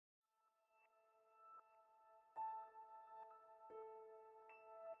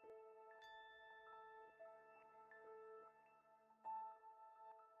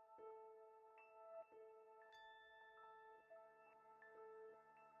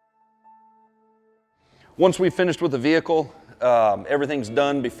Once we've finished with the vehicle, everything's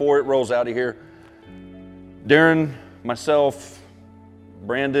done before it rolls out of here. Darren, myself,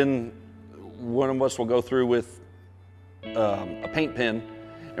 Brandon, one of us will go through with a paint pen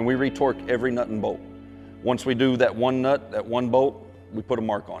and we retorque every nut and bolt. Once we do that one nut, that one bolt, we put a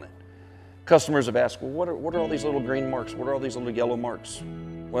mark on it. Customers have asked, well, what are all these little green marks? What are all these little yellow marks?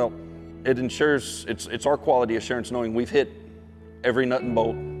 Well, it ensures, it's our quality assurance knowing we've hit every nut and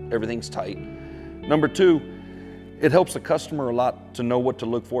bolt, everything's tight. Number two, it helps the customer a lot to know what to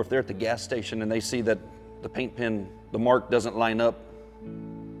look for. If they're at the gas station and they see that the paint pen, the mark doesn't line up,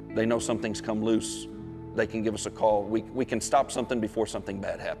 they know something's come loose, they can give us a call. We can stop something before something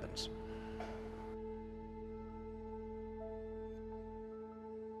bad happens.